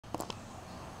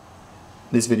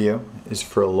This video is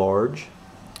for a large,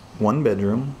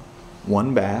 1-bedroom,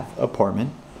 1-bath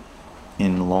apartment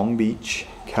in Long Beach,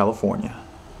 California.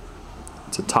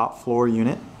 It's a top floor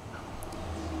unit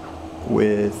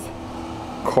with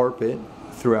carpet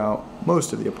throughout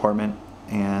most of the apartment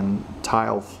and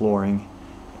tile flooring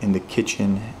in the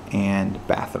kitchen and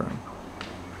bathroom.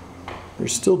 They're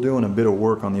still doing a bit of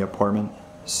work on the apartment,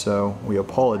 so we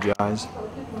apologize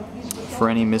for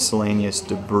any miscellaneous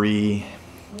debris,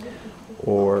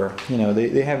 or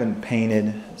they haven't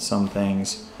painted some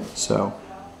things, so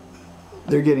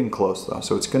they're getting close though,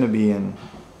 so it's going to be in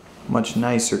much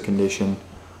nicer condition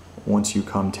once you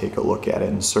come take a look at it,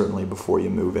 and certainly before you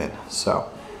move in.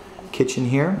 So kitchen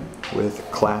here with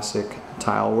classic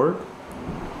tile work,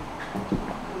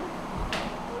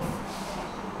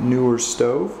 newer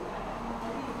stove,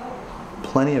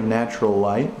 plenty of natural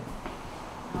light,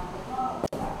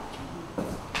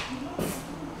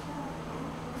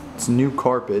 it's new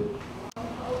carpet.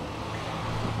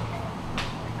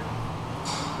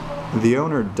 The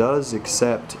owner does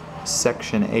accept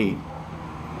Section 8,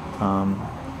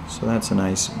 so that's a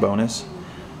nice bonus.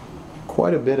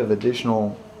 Quite a bit of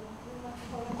additional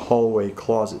hallway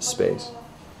closet space.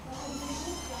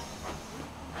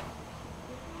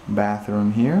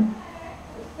 Bathroom here.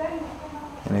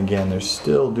 And again, they're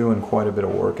still doing quite a bit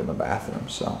of work in the bathroom,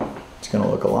 so it's going to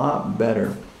look a lot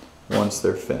better once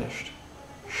they're finished.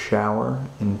 Shower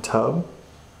and tub.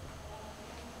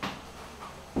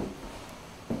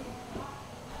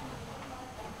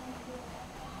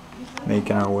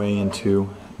 Making our way into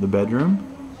the bedroom.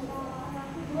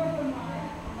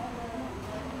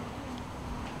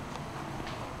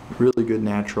 Really good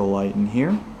natural light in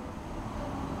here.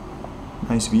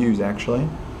 Nice views, actually.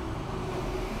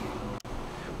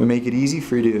 We make it easy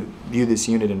for you to view this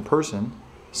unit in person.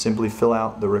 Simply fill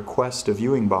out the request a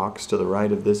viewing box to the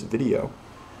right of this video.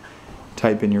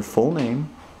 Type in your full name,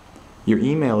 your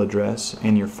email address,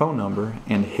 and your phone number,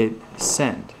 and hit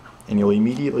send. And you'll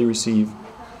immediately receive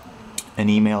an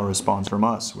email response from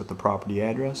us with the property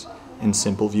address and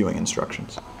simple viewing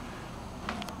instructions.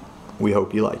 We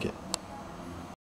hope you like it.